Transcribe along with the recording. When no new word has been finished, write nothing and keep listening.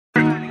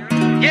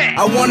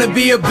I wanna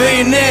be a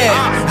billionaire.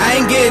 I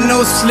ain't getting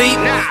no sleep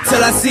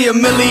till I see a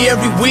milli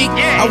every week.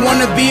 I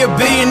wanna be a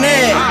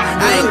billionaire.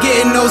 I ain't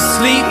getting no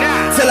sleep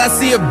till I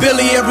see a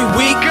billy every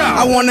week.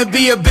 I wanna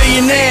be a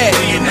billionaire.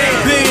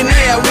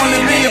 Billionaire, I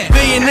wanna be a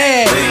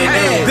billionaire.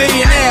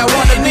 Billionaire, I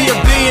wanna be a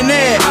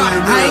billionaire.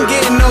 I ain't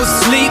getting no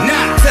sleep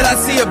till I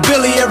see a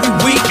billy every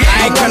week.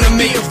 I ain't gonna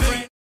make a billionaire.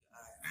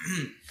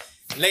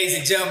 Ladies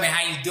and gentlemen,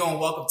 how you doing?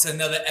 Welcome to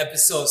another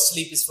episode of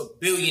Sleep is for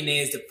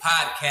Billionaires, the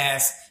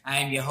podcast. I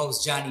am your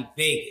host, Johnny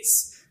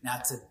Vegas. Now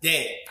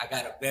today, I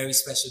got a very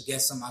special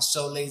guest on my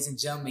show, ladies and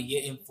gentlemen.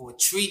 You're in for a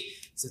treat,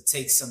 so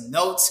take some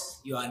notes.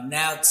 You are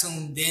now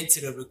tuned in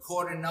to the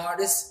recording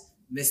artist,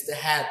 Mr.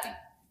 Happy.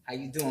 How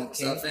you doing,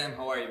 King? What's up, fam?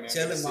 How are you, man?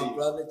 Chilling, my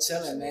brother.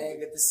 Chilling, man.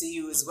 Good to see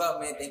you as well,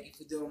 man. Thank you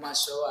for doing my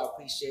show. I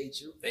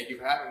appreciate you. Thank you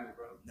for having me,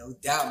 bro. No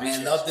doubt,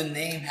 man. Love the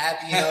name,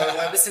 Happy. You know,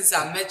 ever since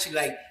I met you,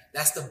 like,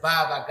 that's the vibe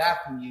I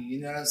got from you. You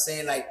know what I'm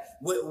saying? Like,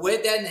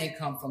 where'd that name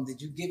come from?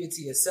 Did you give it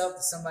to yourself?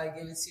 Did somebody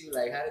give it to you?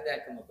 Like, how did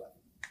that come about?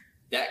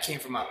 That came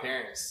from my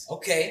parents.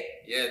 Okay.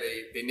 Yeah,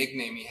 they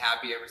nicknamed me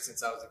Happy ever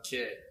since I was a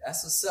kid.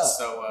 That's what's up.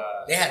 So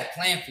they had a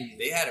plan for you.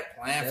 They had a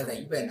plan for me.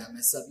 You better not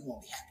mess up. You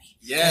won't be happy.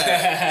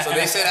 Yeah. So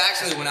they said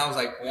actually when I was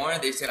like born,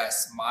 they said I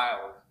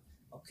smiled.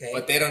 Okay.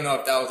 But they don't know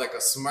if that was like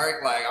a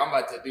smirk, like I'm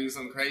about to do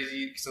something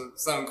crazy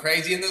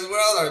in this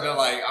world, or they're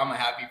like I'm a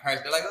happy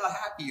person. They're like, oh,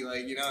 happy,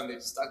 like, you know, and they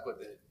just stuck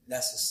with it.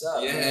 That's what's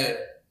up. Yeah. Man.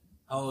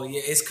 Oh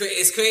yeah, it's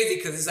crazy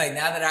because it's like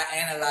now that I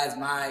analyze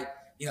my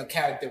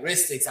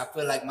characteristics, I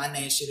feel like my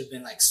name should have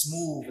been like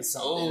Smooth or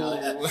something.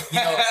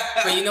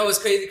 But you know what's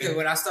crazy? Because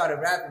when I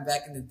started rapping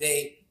back in the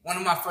day, one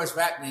of my first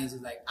rap names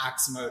was like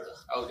Ox Murder.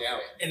 Oh damn!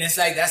 And it's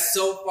like that's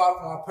so far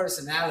from my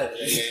personality.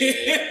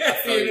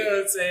 Yeah. You know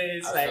what I'm saying?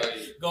 It's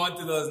like going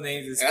through those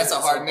names. Is that's a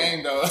hard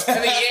name though. I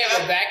mean, yeah,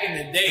 but back in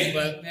the day,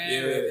 but man,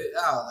 I don't know.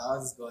 I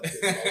was just going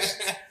through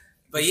emotions.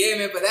 But yeah,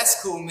 man, but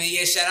that's cool, man.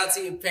 Yeah, shout out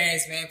to your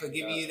parents, man, for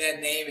giving you that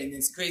name. And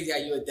it's crazy how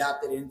you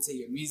adopted it into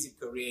your music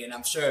career. And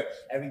I'm sure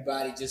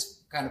everybody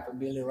just kind of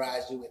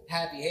familiarized you with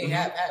Happy, hey,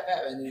 Happy,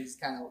 and then it's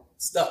kind of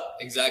stuck.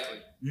 Exactly.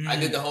 I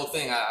did the whole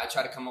thing. I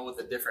tried to come up with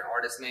a different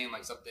artist name,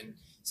 like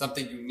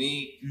something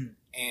unique.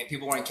 And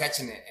people weren't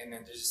catching it. And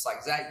then they're just like,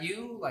 is that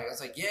you? Like, I was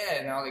like, yeah.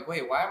 And I was like,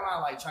 wait, why am I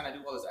like trying to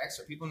do all this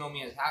extra? People know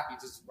me as Happy.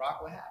 Just rock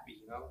with Happy,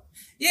 you know?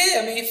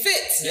 Yeah, I mean, it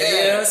fits. Yeah. You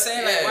know what I'm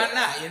saying? Like, why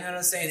not? You know what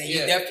I'm saying? And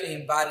you definitely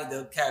embody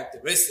the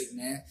characteristic,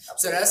 man. Absolutely.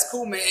 So that's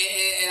cool, man.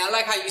 And I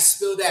like how you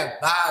spill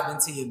that vibe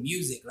into your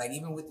music. Like,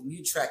 even with the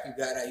new track you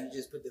got out, you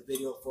just put the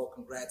video for.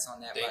 Congrats on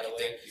that, by the way.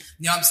 Thank you.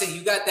 You know what I'm saying?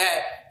 You got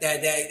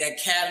that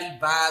Cali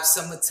vibe,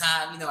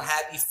 summertime,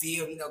 happy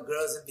feel,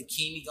 girls in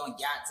bikinis on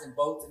yachts and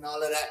boats and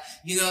all of that.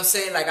 You know what I'm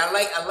saying? Like, I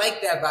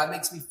like that vibe. It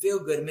makes me feel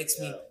good. It makes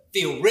me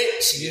feel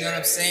rich. You know what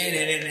I'm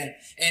saying?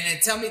 And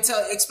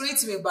explain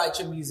to me about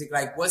your music.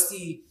 Like, what's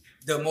the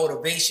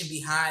motivation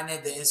behind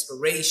it, the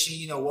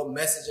inspiration? What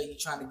message are you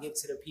trying to give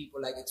to the people?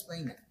 Like,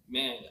 explain that.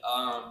 Man,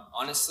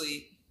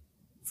 honestly,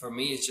 for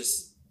me, it's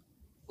just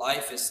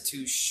life is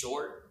too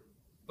short.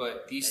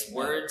 But these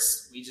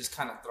words we just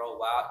kind of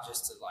throw out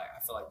just to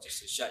I feel like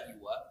just to shut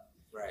you up.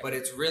 Right. But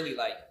it's really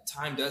like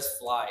time does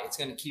fly. It's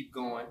gonna keep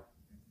going.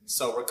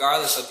 So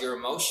regardless of your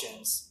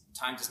emotions,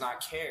 time does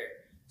not care.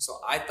 So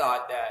I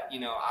thought that,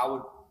 I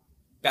would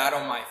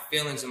battle my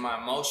feelings and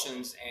my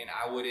emotions and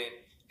I wouldn't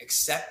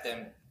accept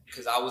them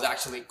because I was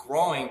actually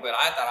growing, but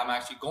I thought I'm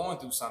actually going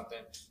through something.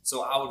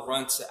 So I would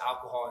run to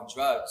alcohol and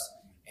drugs.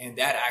 And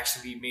that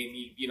actually made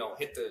me,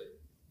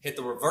 hit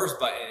the reverse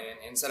button.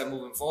 And instead of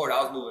moving forward,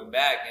 I was moving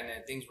back and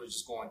then things were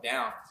just going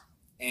down.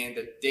 And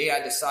the day I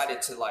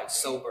decided to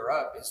sober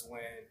up is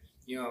when,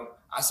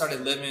 I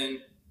started living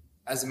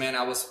as a man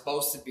I was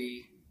supposed to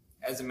be,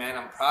 as a man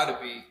I'm proud to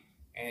be.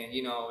 And,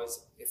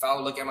 if I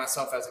would look at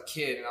myself as a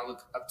kid and I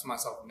look up to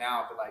myself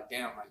now, I'd be like,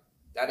 damn, like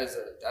that's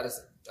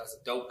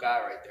a dope guy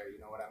right there. You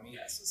know what I mean?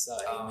 Yes, what's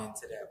up? Amen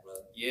to that,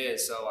 brother. Yeah.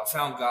 So I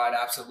found God.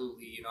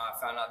 Absolutely.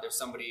 I found out there's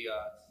somebody,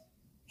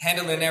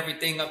 handling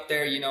everything up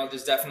there,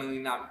 there's definitely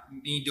not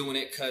me doing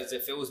it, because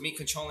if it was me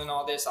controlling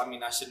all this, I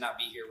mean, I should not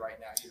be here right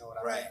now. You know what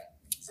I mean?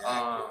 Exactly.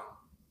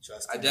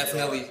 I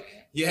definitely,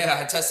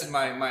 I tested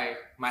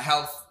my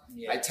health.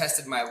 Yeah. I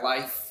tested my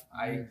life.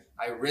 I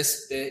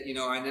risked it.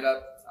 I ended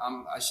up,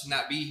 I should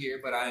not be here,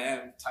 but I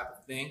am, type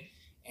of thing.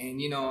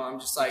 And, I'm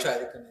just like. You tried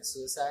to commit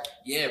suicide?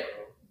 Yeah,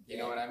 bro. You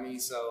know what I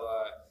mean? So,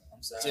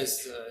 I'm sorry.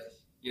 Just,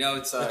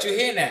 it's but you're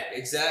hearing that.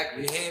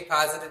 Exactly. You're hearing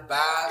positive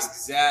vibes.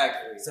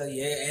 Exactly. So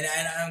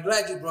and I'm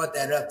glad you brought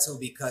that up too,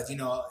 because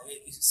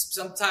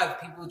sometimes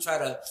people try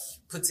to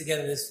put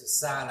together this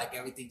facade like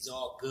everything's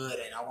all good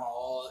and I want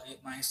all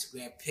my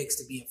Instagram pics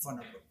to be in front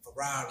of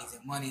Ferraris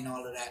and money and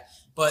all of that,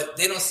 but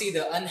they don't see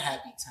the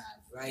unhappy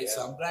times, right? Yeah.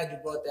 So I'm glad you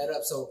brought that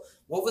up. So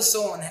what was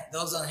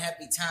those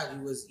unhappy times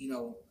you was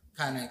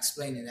kind of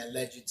explaining that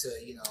led you to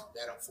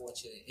that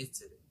unfortunate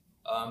incident?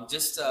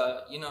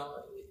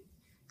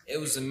 It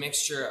was a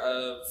mixture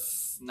of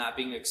not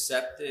being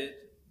accepted,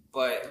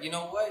 but you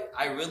know what?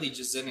 I really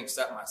just didn't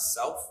accept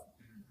myself.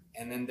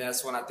 And then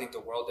that's when I think the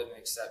world didn't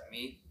accept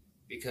me,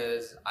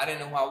 because I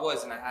didn't know who I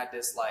was. And I had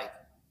this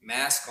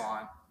mask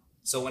on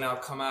So when I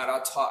would come out,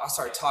 I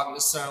started talking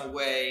a certain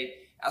way.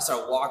 I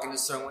started walking a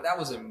certain way. That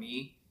wasn't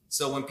me.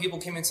 So when people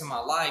came into my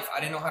life, I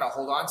didn't know how to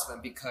hold on to them,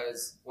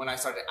 because when I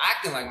started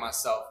acting like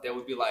myself, they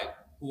would be like,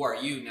 who are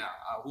you now?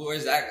 Who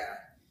is that guy?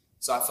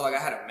 So I feel like I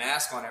had a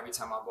mask on every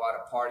time I go out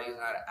at parties, and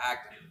I had to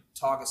act and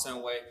talk a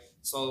certain way.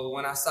 So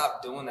when I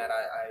stopped doing that,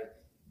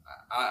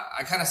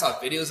 I kind of saw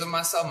videos of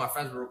myself. My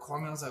friends would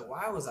record me. I was like,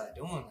 why was I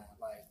doing that?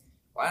 Like,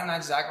 why didn't I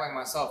just act like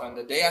myself? And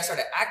the day I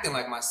started acting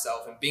like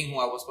myself and being who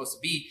I was supposed to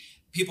be,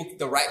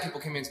 the right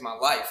people came into my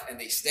life, and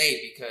they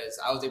stayed because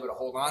I was able to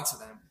hold on to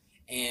them.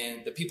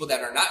 And the people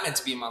that are not meant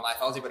to be in my life,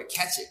 I was able to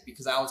catch it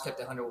because I always kept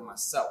it 100 with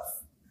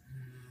myself.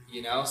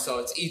 You know, so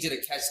it's easy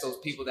to catch those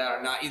people that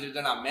are not, either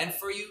they're not meant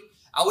for you.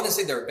 I wouldn't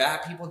say they're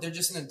bad people. They're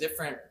just in a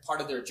different part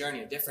of their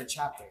journey, a different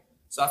chapter.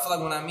 So I feel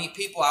like when I meet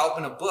people, I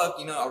open a book,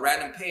 you know, a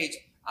random page.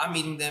 I'm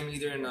meeting them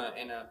either in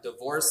a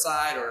divorce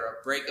side or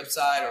a breakup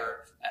side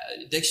or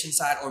addiction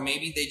side, or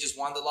maybe they just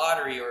won the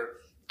lottery, or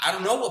I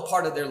don't know what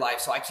part of their life,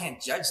 so I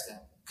can't judge them.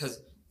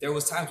 Because there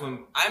was times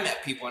when I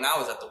met people and I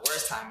was at the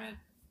worst time, and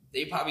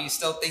they probably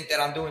still think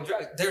that I'm doing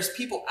drugs. There's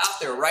people out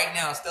there right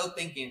now still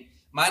thinking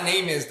my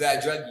name is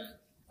that druggie.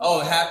 Oh,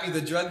 Happy the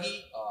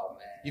druggie? Oh,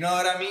 man. You know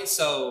what I mean?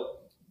 So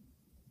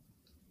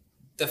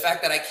the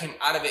fact that I came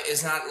out of it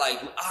is not like,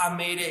 I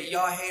made it,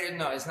 y'all hate it.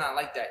 No, it's not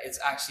like that. It's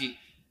actually,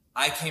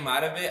 I came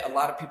out of it. A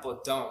lot of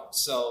people don't.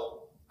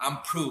 So I'm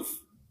proof.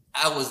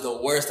 I was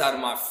the worst out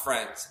of my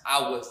friends.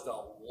 I was the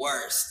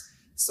worst.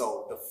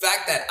 So the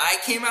fact that I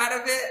came out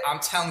of it, I'm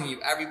telling you,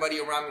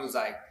 everybody around me was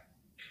like,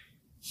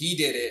 he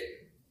did it.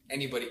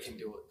 Anybody can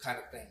do it, kind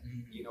of thing.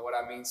 Mm-hmm. You know what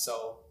I mean?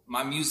 So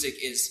my music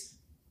is,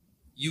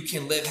 you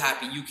can live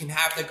happy. You can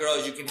have the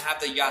girls. You can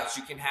have the yachts.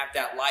 You can have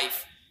that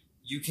life.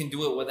 You can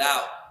do it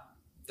without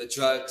the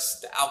drugs,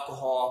 the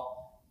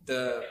alcohol,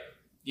 the,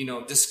 you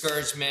know,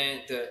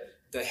 discouragement,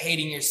 the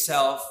hating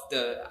yourself.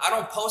 I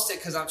don't post it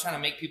because I'm trying to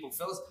make people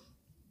feel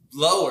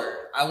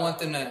lower. I want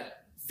them to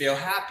feel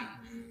happy.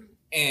 Mm-hmm.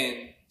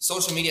 And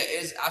social media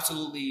is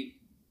absolutely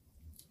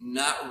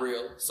not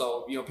real.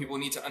 So, you know, people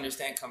need to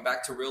understand, come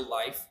back to real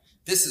life.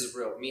 This is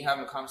real. Me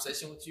having a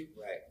conversation with you,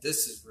 right?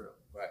 This is real.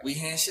 Right. We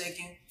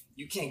handshaking.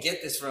 You can't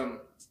get this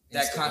from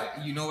that kind.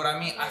 You know what I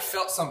mean? Right. I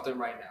felt something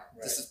right now.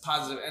 Right. This is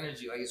positive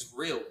energy. Like, it's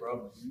real, bro.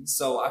 Mm-hmm.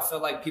 So I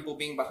feel like people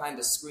being behind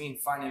the screen,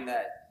 finding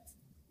that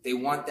they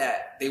want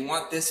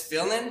this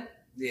feeling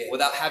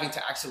without having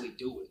to actually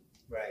do it.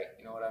 Right.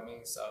 You know what I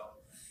mean? So.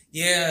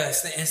 Yeah,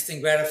 it's the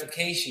instant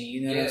gratification.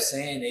 You know what I'm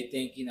saying? They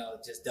think, you know,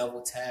 just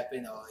double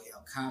tapping or, you know,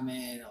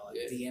 comment or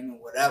DMing,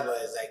 whatever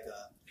is like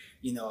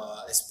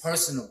it's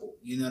personable.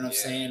 You know what I'm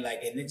saying?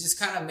 Like, and it just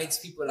kind of makes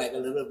people like a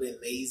little bit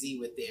lazy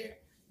with their,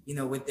 you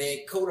know, with their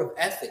code of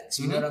ethics.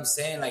 You know what I'm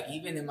saying? Like,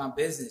 even in my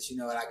business, you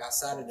know, like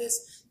outside of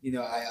this, you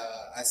know,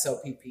 I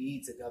sell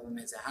PPE to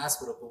governments and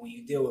hospitals, but when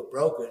you deal with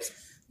brokers,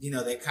 you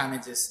know, they kind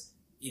of just,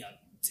 you know,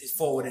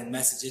 forwarding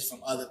messages from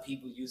other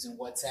people using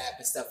WhatsApp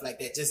and stuff like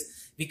that, just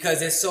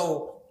because they're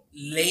so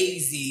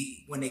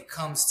lazy when it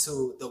comes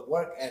to the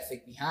work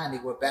ethic behind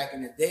it. Where back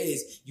in the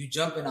days, you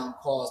jumping on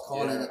calls,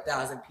 calling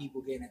 1,000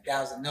 people, getting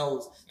 1,000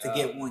 no's to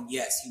get one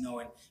yes, you know,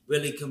 and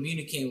really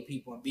communicating with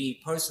people and being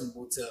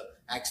personable to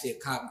actually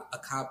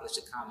accomplish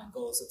a common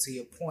goal. So to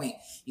your point,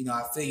 you know,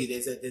 I feel you.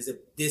 There's a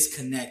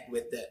disconnect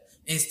with the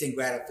instant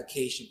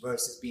gratification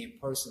versus being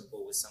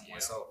personable with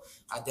someone. So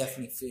I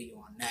definitely feel you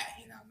on that.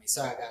 You know what I mean?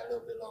 Sorry, I got a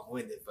little bit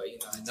long-winded, but you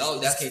know,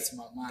 that came to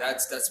my mind.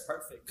 That's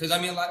perfect. Because I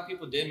mean, a lot of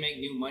people did make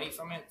new money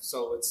from it,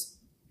 so it's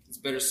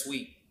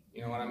bittersweet.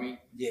 You know what I mean?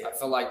 Yeah. I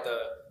feel like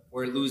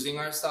we're losing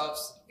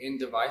ourselves in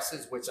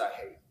devices, which I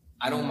hate.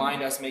 I don't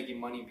mind us making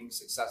money and being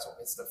successful.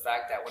 It's the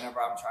fact that whenever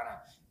I'm trying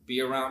to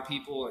be around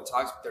people and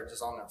talk, they're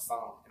just on their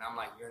phone, and I'm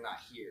like, you're not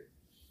here.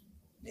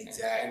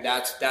 Exactly. And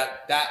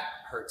that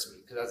hurts me,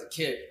 because as a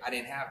kid, I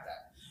didn't have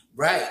that.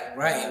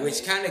 Right.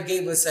 Which kind of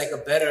gave us like a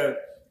better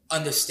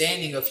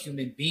understanding of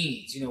human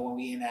beings, you know, when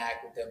we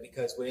interact with them,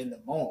 because we're in the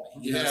moment.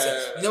 You know what I'm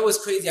saying? You know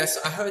what's crazy?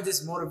 I heard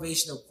this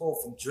motivational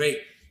quote from Drake.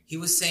 He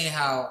was saying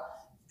how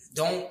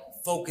don't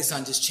focus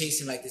on just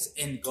chasing like this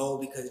end goal,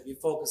 because if you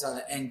focus on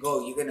the end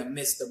goal, you're gonna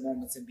miss the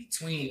moments in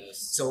between. Yes.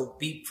 So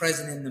be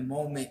present in the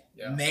moment,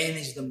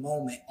 manage the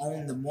moment,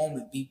 own the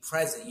moment, be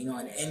present, you know,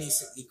 in any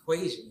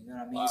equation, you know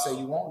what I mean? Wow. So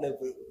you won't live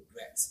with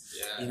regrets.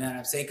 You know what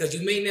I'm saying? Because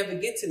you may never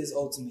get to this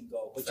ultimate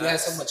goal, but you have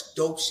so much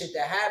dope shit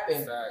that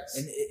happened,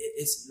 and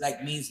it's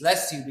like means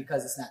less to you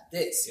because it's not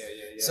this.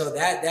 So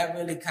that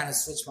really kind of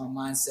switched my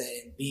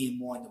mindset and being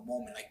more in the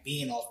moment, like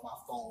being off my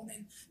phone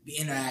and be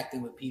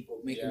interacting with people,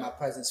 making my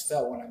presence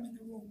felt when I'm in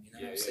the room. You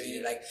know what I'm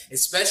saying? Like,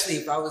 especially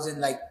if I was in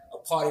like a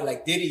party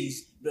like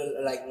Diddy's,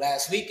 like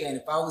last weekend,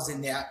 if I was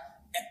in there,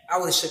 I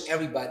would have shook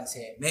everybody's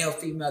hand, male,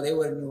 female. They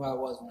would have knew who I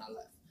was when I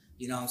left.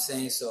 You know what I'm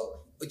saying? So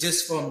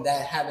just from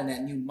that, having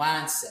that new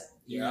mindset,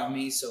 you know what I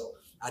mean? So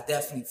I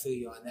definitely feel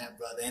you on that,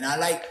 brother. And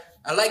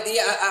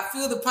I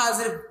feel the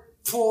positive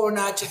pouring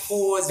out your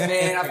pores,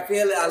 man. I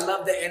feel it. I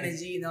love the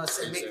energy, you know what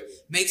I'm saying?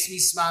 Makes me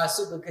smile,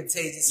 super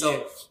contagious.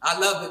 So I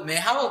love it, man.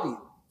 How old are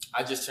you?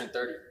 I just turned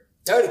 30.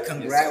 30,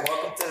 congrats.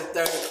 Welcome to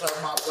the 30 club,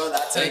 my brother.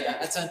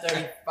 I turned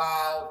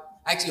 35.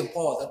 Actually,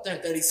 pause. I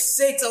turned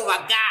 36. Oh my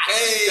God.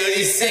 Hey.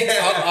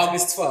 36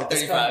 August 12th.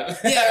 35.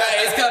 Yeah, right.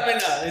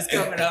 It's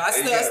coming up. I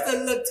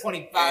still look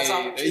 25. Hey, so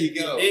I'm there you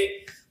go.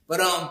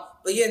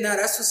 But yeah, no,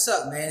 that's what's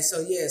up, man.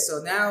 So yeah,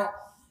 so now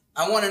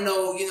I want to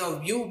know,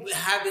 you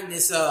having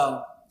this,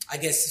 I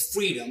guess,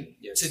 freedom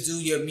to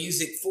do your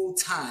music full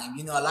time.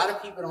 A lot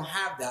of people don't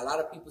have that. A lot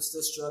of people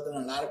still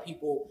struggling. A lot of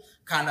people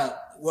kind of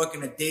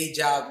working a day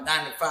job,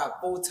 9 to 5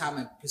 full time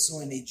and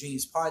pursuing their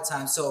dreams part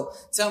time. So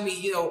tell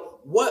me,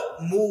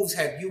 what moves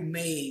have you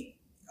made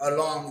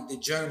along the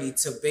journey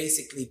to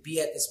basically be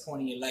at this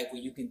point in your life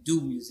where you can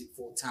do music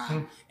full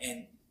time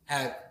and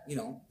have,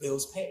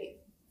 bills paid?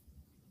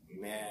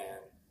 Man,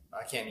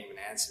 I can't even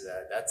answer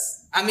that.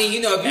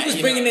 if you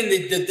was bringing in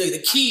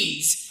the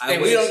keys,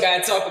 then we don't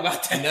gotta talk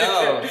about that.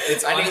 No,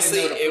 it's honestly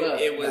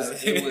it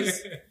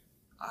was.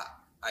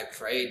 I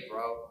prayed,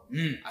 bro.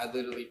 I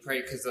literally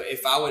prayed because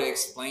if I would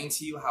explain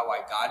to you how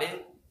I got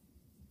it,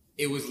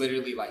 it was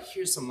literally like,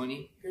 here's some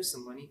money, here's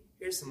some money,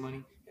 here's some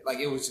money. Like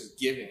it was just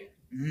given,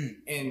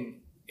 and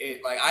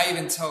it like I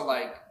even tell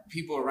like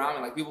people around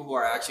me, like people who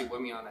are actually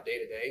with me on a day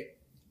to day.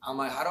 I'm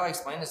like, how do I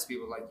explain this to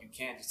people? Like, you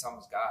can't just tell them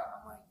it's God.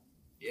 I'm like,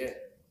 yeah,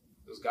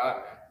 it was God,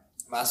 man.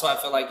 That's why I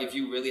feel like if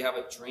you really have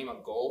a dream, a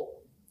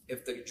goal,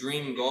 if the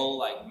dream goal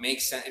like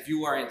makes sense, if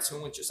you are in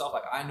tune with yourself,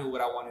 like I knew what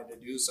I wanted to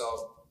do,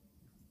 so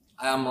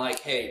I'm like,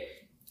 hey,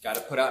 got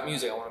to put out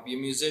music. I want to be a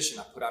musician.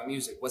 I put out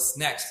music. What's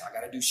next? I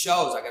got to do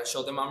shows. I got to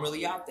show them I'm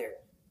really out there.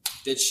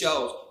 Did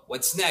shows.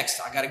 What's next?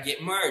 I got to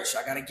get merch.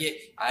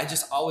 I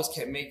just always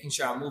kept making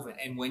sure I'm moving.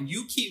 And when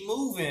you keep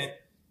moving,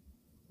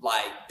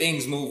 like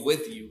things move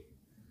with you.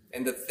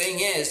 And the thing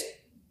is,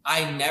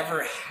 I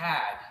never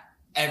had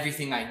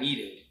everything I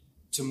needed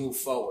to move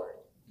forward.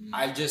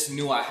 I just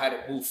knew I had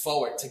to move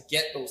forward to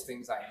get those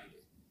things I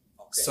needed.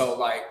 Okay. So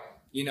like,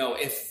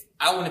 if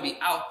I want to be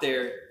out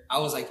there, I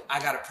was like, I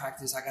got to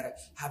practice. I got to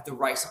have the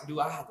right song. Dude,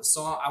 I had the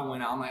song. I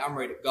went out. I'm like, I'm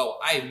ready to go.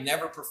 I have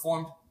never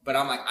performed, but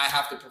I'm like, I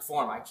have to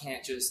perform. I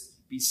can't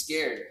just be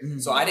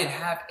scared. So I didn't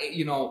have,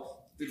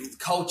 the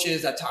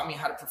coaches that taught me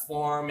how to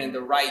perform and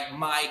the right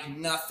mic,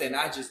 nothing.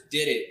 I just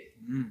did it.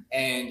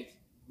 And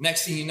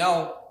next thing you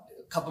know,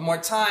 a couple more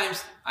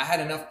times, I had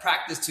enough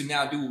practice to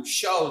now do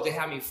shows. They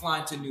had me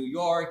flying to New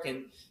York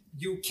and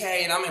UK,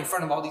 and I'm in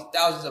front of all these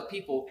thousands of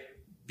people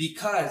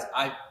because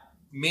I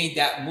made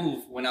that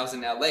move when I was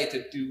in LA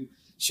to do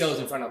shows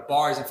in front of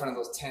bars, in front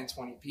of those 10,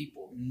 20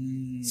 people.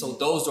 So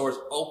those doors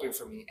opened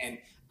for me, and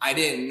I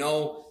didn't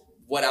know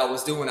what I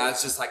was doing. I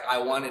was just like, I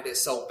wanted it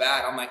so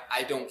bad. I'm like,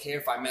 I don't care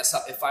if I mess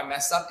up. If I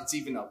mess up, it's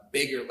even a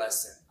bigger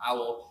lesson. I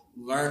will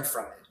learn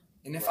from it.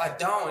 And if I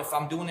don't, if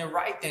I'm doing it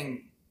right,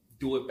 then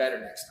do it better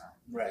next time.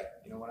 Right.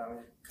 You know what I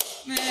mean?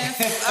 Man,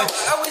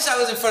 I wish I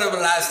was in front of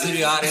a live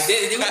studio audience.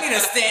 They need a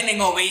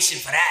standing ovation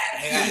for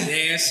that.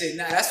 Damn shit.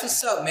 Nah, that's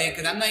what's up, man.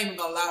 Because I'm not even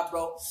gonna lie,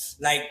 bro.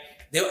 Like,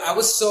 I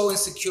was so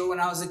insecure when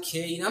I was a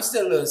kid. I'm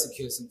still a little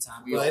insecure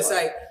sometimes. But it's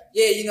like,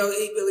 yeah,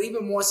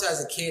 even more so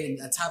as a kid.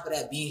 And on top of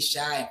that, being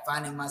shy and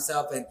finding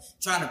myself and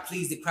trying to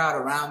please the crowd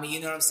around me. You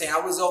know what I'm saying? I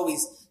was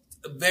always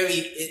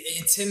very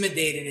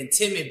intimidated and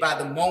timid by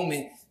the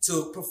moment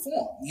to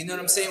perform, you know what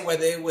I'm saying?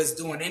 Whether it was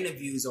doing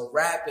interviews or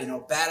rapping or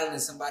battling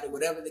somebody,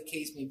 whatever the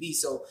case may be.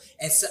 So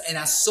I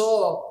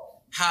saw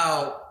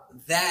how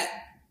that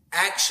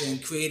action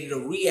created a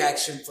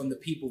reaction from the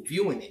people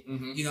viewing it.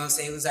 You know what I'm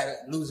saying? It was like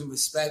losing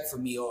respect for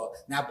me or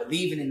not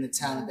believing in the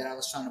talent that I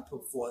was trying to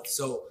put forth.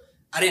 So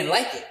I didn't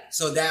like it.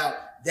 So now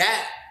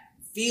that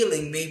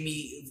feeling made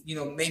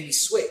me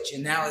switch.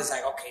 And now it's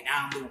like, okay,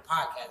 now I'm doing a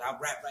podcast. I'll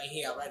rap right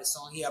here. I'll write a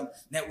song here. I'm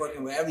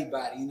networking with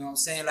everybody. You know what I'm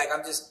saying? Like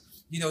I'm just,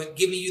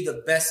 giving you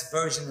the best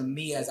version of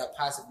me as I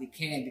possibly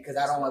can because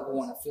I don't ever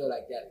want to feel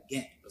like that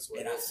again.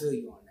 And I feel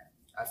you on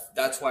that.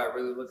 That's why I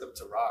really look up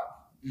to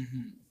Rock.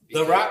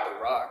 The Rock?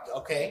 The Rock.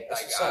 Okay.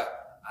 Like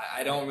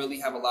I don't really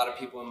have a lot of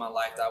people in my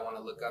life that I want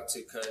to look up to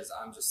because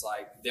I'm just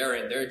like, they're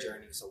in their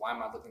journey. So why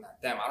am I looking at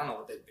them? I don't know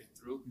what they've been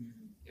through.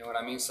 You know what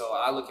I mean? So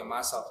I look at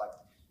myself like,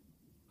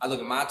 I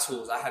look at my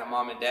tools. I had a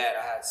mom and dad.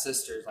 I had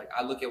sisters. Like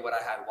I look at what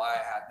I had, why I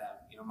had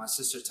them. My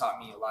sister taught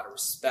me a lot of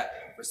respect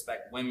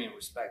women,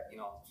 respect,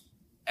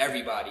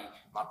 everybody.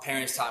 My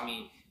parents taught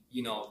me,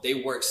 they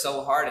worked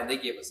so hard and they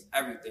gave us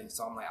everything.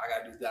 So I'm like, I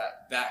got to do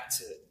that back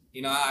to,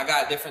 I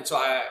got different. So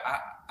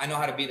I know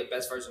how to be the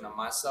best version of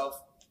myself.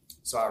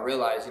 So I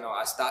realized,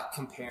 I stopped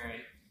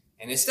comparing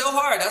and it's still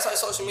hard. That's why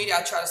social media,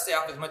 I try to stay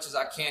off as much as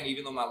I can,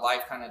 even though my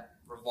life kind of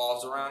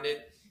revolves around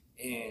it.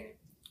 And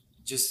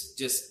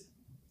just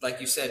like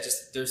you said,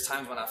 just there's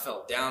times when I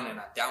felt down and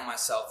I doubt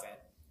myself and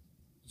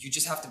you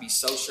just have to be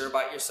so sure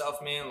about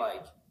yourself, man.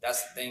 Like,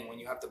 that's the thing. When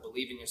you have to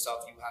believe in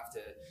yourself, you have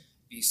to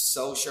be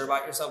so sure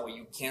about yourself where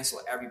you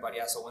cancel everybody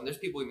else. So when there's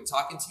people even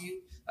talking to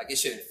you, like it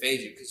shouldn't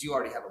phase you because you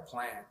already have a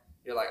plan.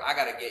 You're like, I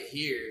got to get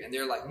here. And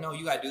they're like, no,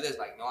 you got to do this.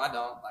 Like, no, I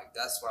don't. Like,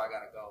 that's where I got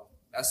to go.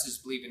 That's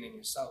just believing in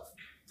yourself.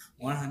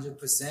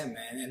 100%,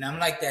 man. And I'm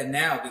like that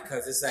now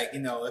because it's like,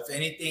 if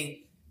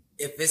anything,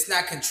 if it's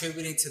not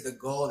contributing to the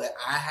goal that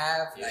I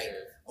have,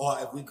 or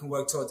if we can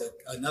work towards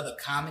another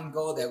common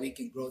goal that we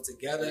can grow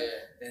together,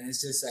 then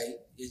it's just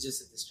like, it's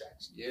just a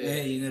distraction.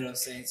 Yeah, you know what I'm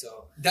saying?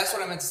 So that's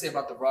what I meant to say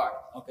about The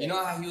Rock. Okay. You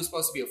know how he was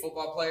supposed to be a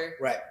football player?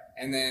 Right.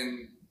 And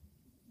then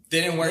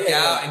didn't work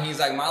out, and he's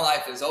like, my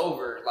life is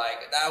over.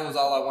 Like, that was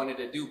all I wanted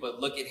to do,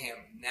 but look at him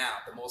now,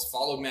 the most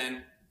followed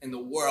man in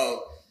the world.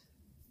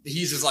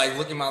 He's just like,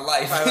 look at my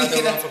life. If I want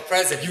to run for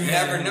president. You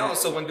never know.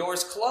 So when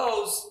doors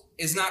close,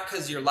 it's not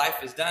because your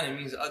life is done. It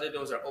means other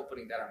doors are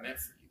opening that are meant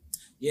for you.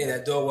 Yeah,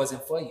 that door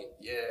wasn't for you.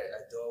 Yeah.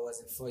 That door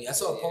wasn't for you. I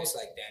saw a post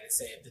like that. It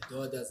said, if the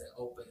door doesn't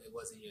open, it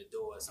wasn't your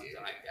door or something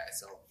like that.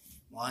 So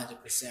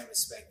 100%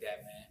 respect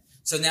that, man.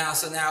 So now,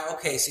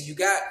 okay. So you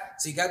got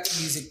the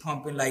music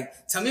pumping.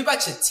 Like, tell me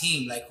about your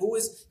team. Like, who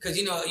is? Because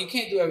you know you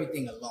can't do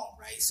everything alone,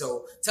 right?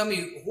 So tell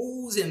me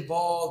who's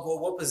involved,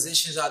 or what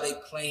positions are they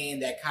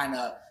playing that kind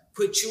of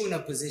put you in a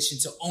position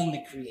to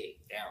only create.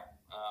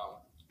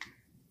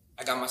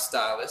 I got my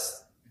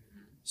stylist.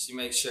 She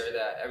makes sure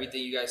that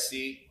everything you guys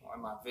see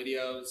on my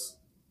videos,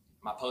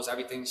 my posts,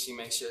 everything. She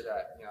makes sure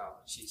that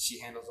she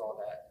handles all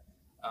that.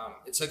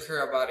 It took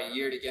her about a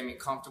year to get me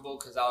comfortable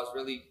because I was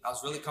really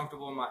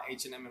comfortable in my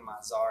H&M and my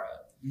Zara.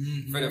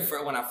 Mm-hmm.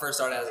 When I first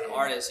started as an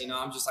artist,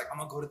 I'm just like, I'm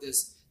gonna go to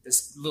this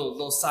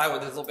little side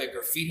with this little bit of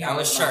graffiti on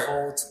the shirt. My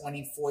whole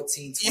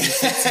 2014,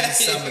 2015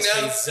 summer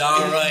straight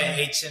Zara and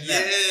H&M.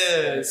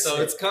 Yeah,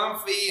 so it's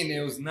comfy and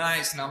it was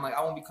nice, and I'm like,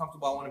 I want to be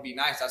comfortable. I want to be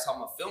nice. That's how I'm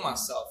gonna feel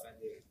myself, and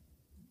it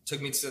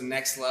took me to the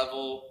next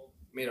level.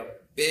 Made a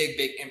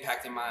big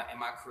impact in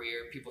my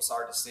career. People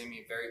started to see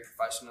me very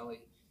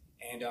professionally,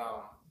 and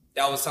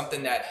that was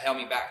something that held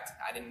me back.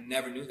 I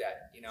never knew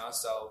that,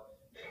 So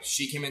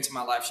she came into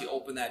my life. She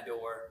opened that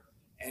door,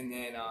 and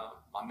then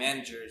my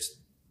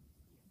managers,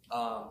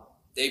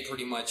 they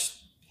pretty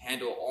much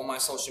handle all my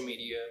social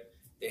media.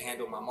 They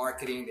handle my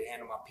marketing. They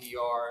handle my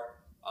PR,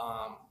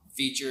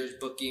 features,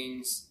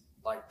 bookings.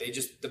 Like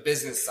the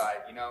business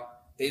side,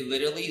 They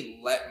literally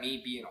let me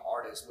be an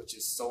artist, which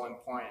is so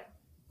important.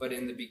 But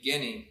in the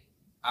beginning,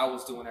 I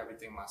was doing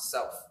everything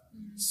myself.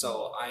 Mm-hmm.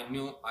 So I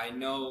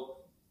know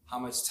how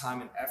much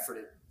time and effort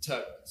it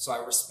took. So I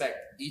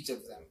respect each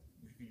of them.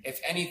 Mm-hmm. If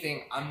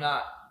anything,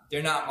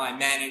 they're not my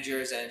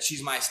managers and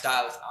she's my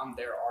stylist. I'm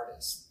their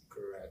artist.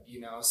 Correct.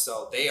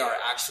 So they are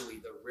actually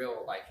the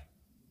real,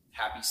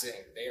 happy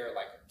singer. They are,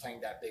 playing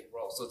that big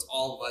role. So it's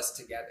all of us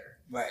together.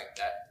 Right.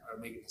 That are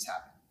making this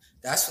happen.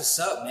 That's what's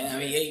up, man. I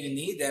mean, you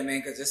need that, man,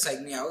 because just like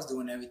me, I was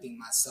doing everything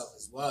myself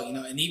as well,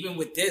 And even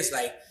with this,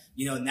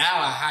 now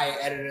I hire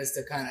editors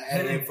to kind of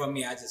edit it for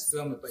me. I just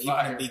film it. But even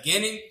in the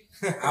beginning,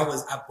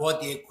 I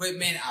bought the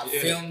equipment, I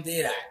filmed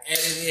it, I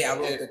edited it, I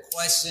wrote the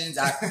questions,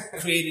 I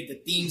created the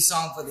theme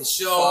song for the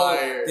show,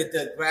 did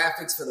the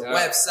graphics for the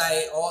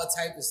website, all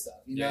type of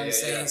stuff. You know what I'm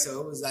saying? Yeah.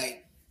 So it was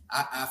like,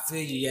 I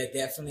feel you,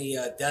 definitely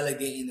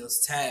delegating those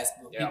tasks.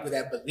 But people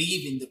that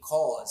believe in the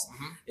cause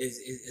is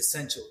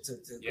essential to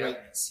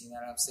greatness. You know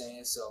what I'm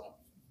saying? So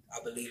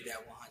I believe that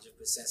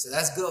 100%. So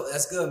that's good.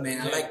 That's good,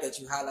 man. I like that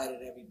you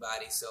highlighted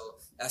everybody. So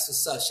that's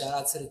what's up.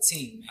 Shout out to the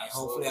team, man.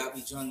 Absolutely. Hopefully I'll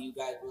be joining you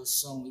guys real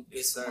soon. We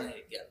get some money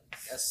together.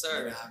 Yes, sir.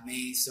 You know what I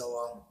mean?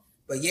 So,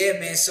 but yeah,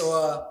 man.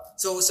 So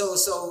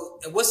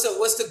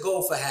what's the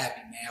goal for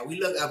Happy, man? Are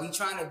we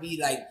trying to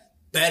be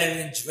better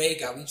than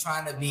Drake? Are we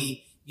trying to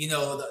be,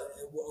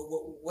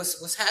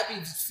 what's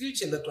Happy's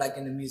future look like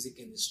in the music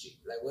industry?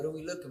 What are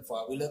we looking for?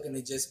 Are we looking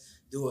to just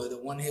do the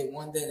one-hit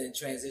wonder and then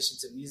transition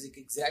to music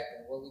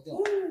exec? What are we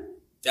doing?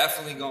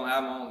 Definitely gonna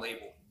have my own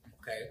label.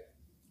 Okay.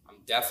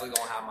 I'm definitely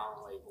gonna have my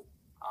own label.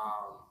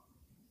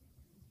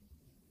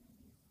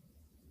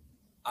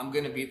 I'm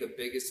gonna be the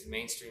biggest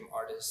mainstream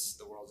artist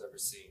the world's ever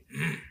seen.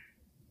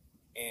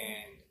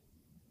 And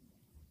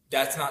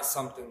that's not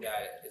something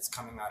that is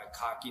coming out of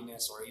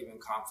cockiness or even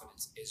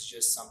confidence. It's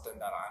just something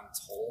that I'm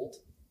told,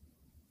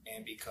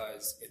 and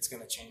because it's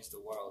going to change the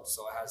world.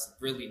 So it has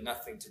really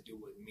nothing to do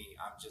with me.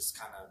 I'm just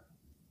kind of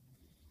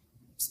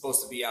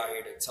supposed to be out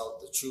here to tell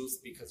the truth,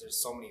 because there's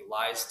so many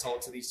lies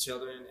told to these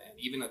children and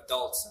even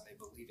adults, and they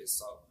believe it.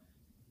 So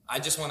I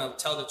just want to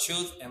tell the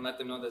truth and let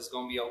them know that it's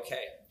going to be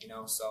okay.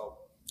 So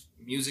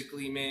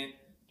musically, man,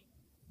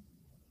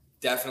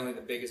 definitely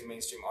the biggest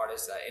mainstream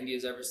artist that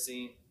India's ever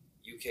seen,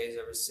 UK's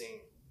ever seen,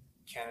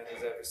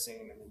 Canada's ever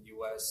seen, in the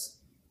US.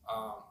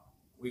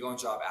 We're going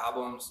to drop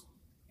albums.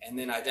 And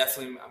then I'm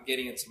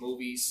getting into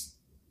movies.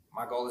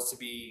 My goal is to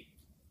be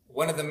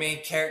one of the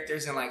main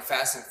characters in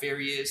Fast and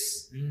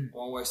Furious,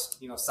 one where,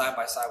 side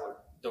by side with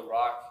The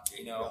Rock,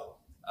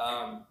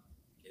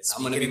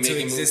 I'm going to be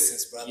making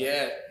existence, brother.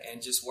 Yeah,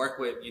 and just work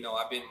with,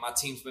 my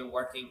team's been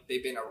working,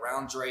 they've been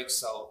around Drake,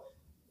 so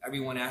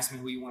everyone asks me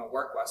who you want to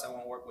work with. I said I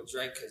want to work with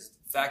Drake because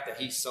the fact that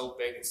he's so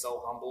big and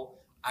so humble,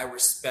 I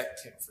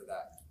respect him for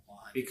that.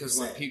 100%. Because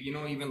when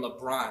people, even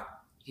LeBron,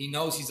 he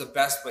knows he's the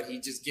best, but he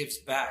just gives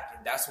back,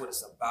 and that's what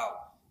it's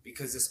about.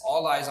 Because it's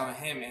all eyes on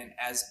him, and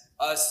as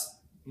us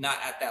not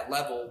at that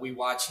level, we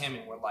watch him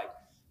and we're like,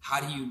 how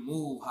do you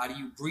move? How do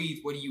you breathe?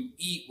 What do you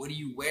eat? What do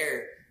you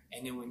wear?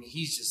 And then when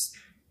he's just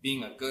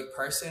being a good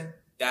person,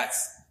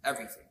 that's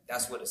everything.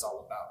 That's what it's all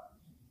about.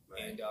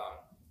 Right. And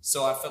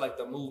So I feel like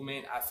the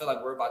movement, I feel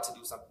like we're about to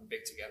do something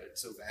big together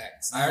too.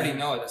 Facts. I already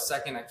know it. The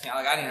second I can't,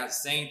 like, I didn't have to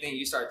say anything.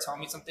 You started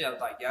telling me something. I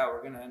was like, yeah,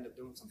 we're going to end up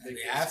doing something.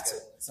 We have to.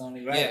 It's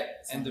only right. Yeah.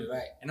 It's only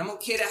right. And I'm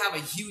okay to have a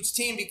huge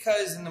team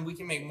because and then we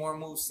can make more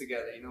moves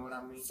together. You know what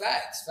I mean?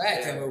 Facts.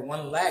 Yeah. And with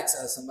one lax,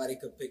 somebody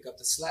could pick up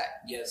the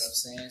slack. Yes. You know what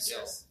I'm saying? So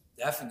yes.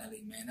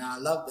 Definitely, man. Now, I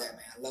love that,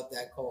 man. I love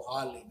that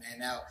wholeheartedly, man.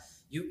 Now,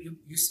 you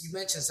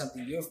mentioned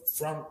something. You're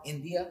from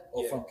India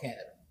or from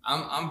Canada?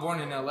 I'm born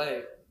in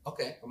LA.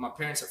 Okay. But my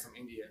parents are from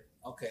India.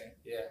 Okay.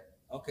 Yeah.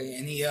 Okay.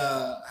 Any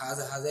how's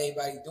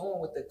everybody doing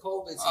with the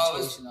COVID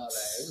situation? All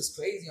that it was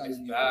crazy on the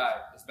news.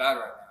 It's bad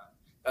right now.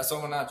 That's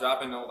why we're not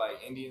dropping no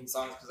like Indian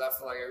songs because I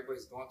feel like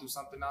everybody's going through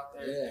something out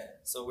there. Yeah.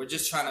 So we're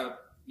just trying to,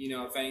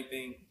 if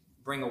anything,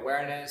 bring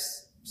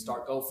awareness,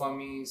 start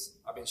GoFundMes.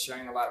 I've been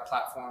sharing a lot of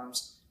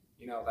platforms,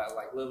 that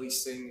like Lily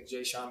Singh and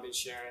Jay Sean been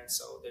sharing.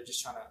 So they're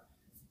just trying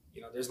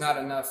to, there's not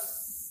enough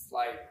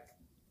like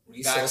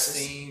resources,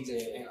 vaccines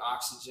and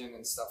oxygen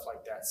and stuff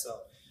like that. So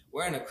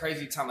we're in a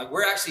crazy time. Like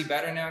we're actually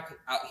better now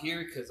out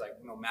here because like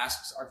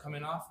masks are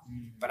coming off,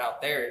 but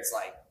out there it's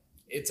like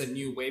it's a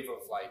new wave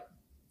of like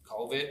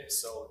COVID.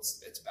 So it's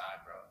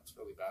bad, bro. It's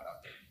really bad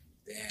out there.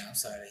 Damn, I'm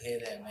sorry to hear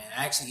that, man.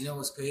 Actually,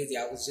 what's crazy?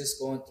 I was just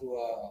going through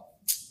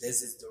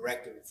there's this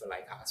directory for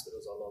like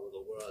hospitals all over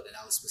the world, and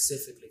I was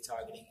specifically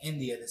targeting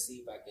India to see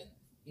if I can,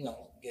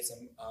 get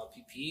some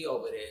PPE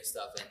over there and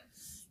stuff. And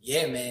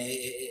yeah, man,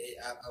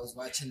 I was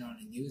watching on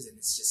the news, and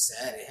it's just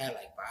sad. It had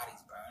like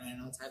bodies burning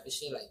and all type of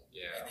shit, like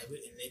and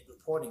they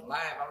reporting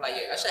live. I'm like,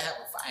 I should have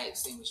a fire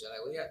extinguisher. Like,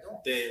 what are y'all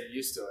doing? They're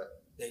used to it.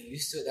 They're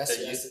used to it. That's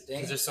the thing.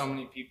 Because there's so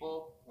many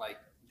people, like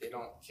they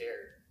don't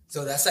care.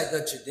 So that's like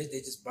a tradition. They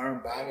just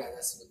burn bodies.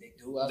 That's what they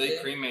do out there.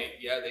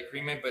 They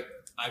cremate. But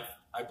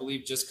I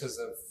believe just because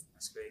of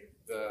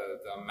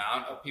the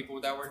amount of people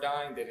that were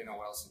dying, they didn't know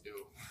what else to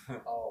do.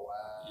 Oh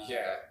wow.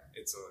 Yeah,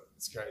 it's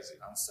crazy.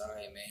 I'm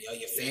sorry, man. Yo,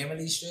 your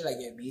family straight? Like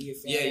your immediate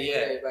family?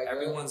 Yeah.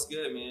 Everyone's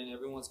good, man.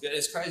 Everyone's good.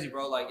 It's crazy,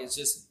 bro. Like it's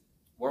just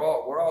we're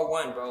all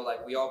one, bro.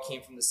 Like we all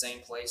came from the same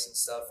place and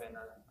stuff. And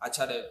I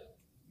try to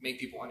make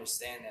people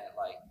understand that,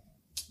 like,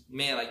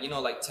 man, like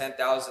like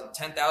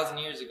 10,000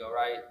 years ago,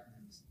 right?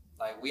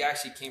 Like we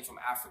actually came from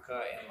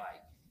Africa and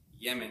like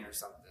Yemen or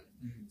something.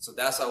 Mm-hmm. So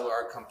that's how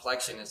our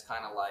complexion is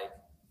kind of like.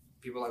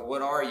 People are like,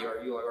 what are you?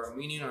 Are you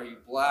Armenian? Are you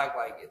black?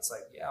 Like, it's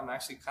like, yeah, I'm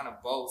actually kind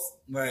of both.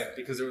 Right.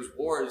 Because there was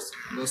wars.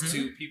 Those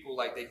two people,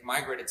 like, they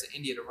migrated to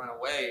India to run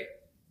away.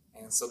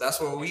 And so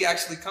that's where we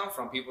actually come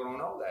from. People don't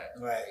know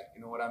that. Right.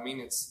 You know what I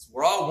mean?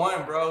 We're all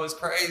one, bro. It's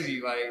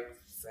crazy. Like,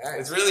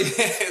 it's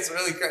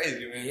really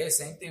crazy, man. Yeah,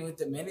 same thing with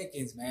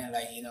Dominicans, man.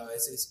 Like,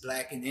 it's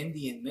black and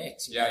Indian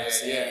mix. You know what I'm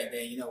saying? And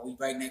then, we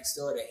right next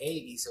door to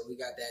Haiti, so we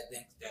got that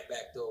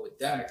back door with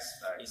them. Facts.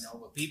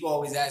 But people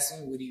always ask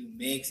me, what do you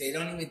mix? They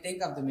don't even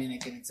think I'm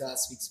Dominican until I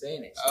speak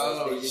Spanish.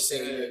 They just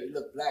say, you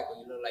look black, or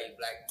you look like you're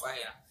black and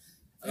white.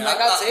 I'm like,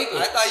 I'll take it.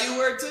 I thought you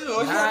were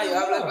too. Nah, yo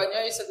hablo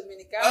español, yo soy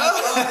dominicano.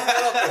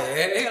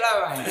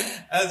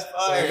 That's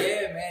fire. So,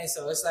 yeah, man.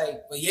 So it's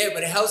like, but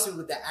it helps me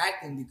with the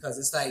acting because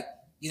it's like,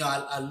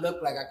 I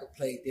look like I could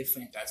play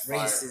different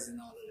races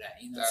and all of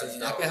that. You know what I'm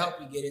saying? I can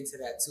help you get into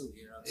that too.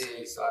 You know what I'm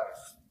saying? So,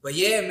 but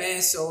yeah,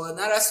 man. So now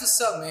that's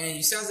what's up, man.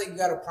 You sounds like you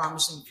got a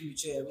promising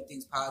future.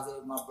 Everything's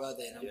positive, my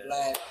brother, and I'm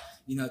glad,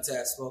 to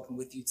have spoken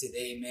with you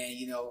today, man.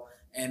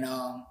 And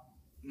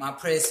my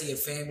prayers to your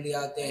family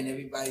out there and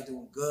everybody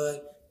doing good.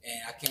 And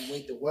I can't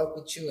wait to work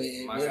with you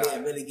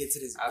and really get to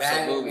this bag,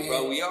 Absolutely, man.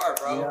 bro. We are,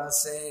 bro. You know what I'm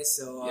saying?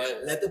 So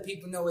let the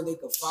people know where they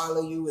can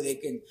follow you, where they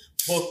can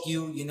book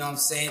you. You know what I'm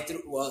saying?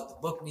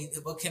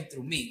 Book him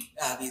through me,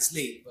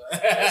 obviously.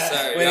 But yes,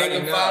 sir. where they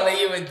can follow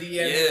you and DM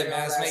you. Yeah,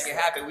 man. Let's make it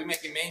happen. We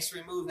making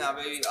mainstream move now,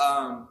 baby.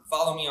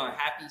 Follow me on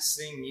Happy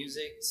Sing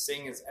Music.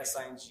 Sing is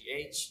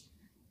SINGH.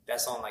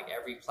 That's on like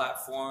every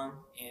platform.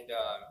 And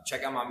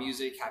check out my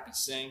music, Happy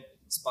Sing,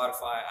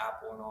 Spotify,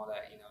 Apple, and all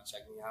that.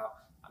 Check me out.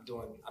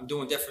 I'm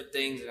doing different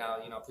things, and I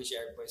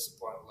appreciate everybody's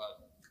support and love.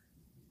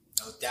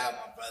 No doubt,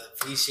 my brother.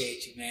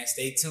 Appreciate you, man.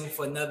 Stay tuned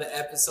for another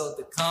episode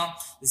to come.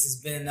 This has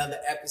been another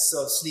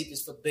episode of Sleep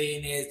is for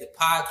Billionaires, the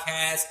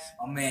podcast.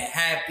 My man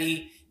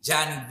Happy,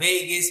 Johnny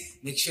Vegas.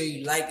 Make sure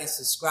you like and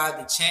subscribe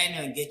to the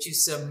channel and get you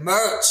some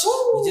merch.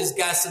 Woo! We just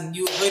got some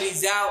new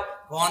hoodies out.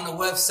 Go on the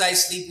website,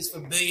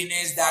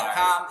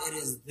 sleepisforbillionaires.com. It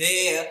is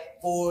there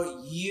for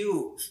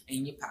you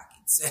in your pockets.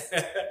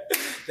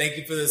 Thank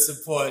you for the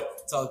support.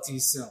 Talk to you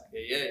soon.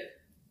 Yeah.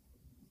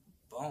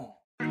 Boom.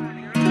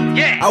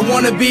 I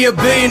wanna be a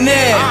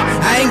billionaire.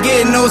 I ain't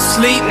getting no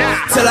sleep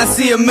till I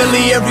see $1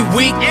 million every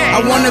week.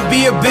 I wanna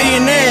be a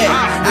billionaire.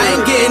 I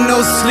ain't getting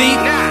no sleep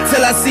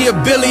till I see $1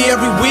 billion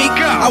every week.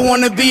 I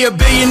wanna be a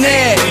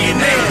billionaire.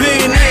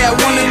 Billionaire. I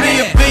wanna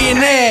be a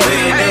billionaire.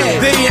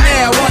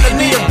 Billionaire. I wanna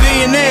be a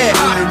billionaire.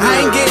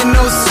 I ain't getting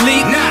no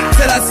sleep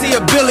till I see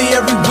 $1 billion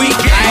every week.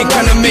 I ain't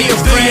gonna make a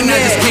friend. I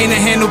just can't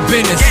handle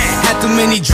business. Had too many